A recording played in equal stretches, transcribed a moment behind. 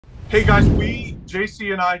Hey guys,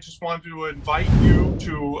 JC and I just wanted to invite you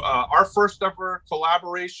to our first ever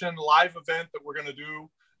collaboration live event that we're going to do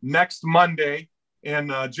next Monday. And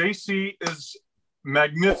JC is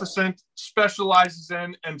magnificent, specializes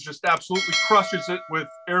in, and just absolutely crushes it with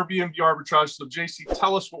Airbnb arbitrage. So JC,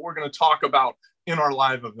 tell us what we're going to talk about in our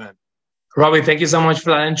live event. Robbie, thank you so much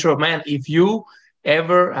for that intro. Man, if you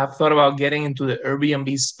ever have thought about getting into the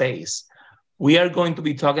Airbnb space, we are going to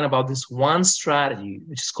be talking about this one strategy,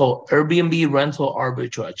 which is called Airbnb rental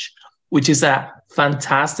arbitrage, which is a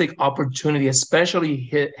fantastic opportunity,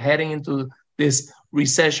 especially heading into this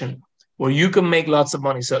recession where you can make lots of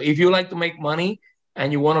money. So if you like to make money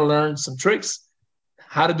and you want to learn some tricks,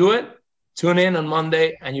 how to do it, tune in on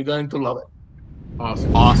Monday and you're going to love it.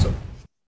 Awesome.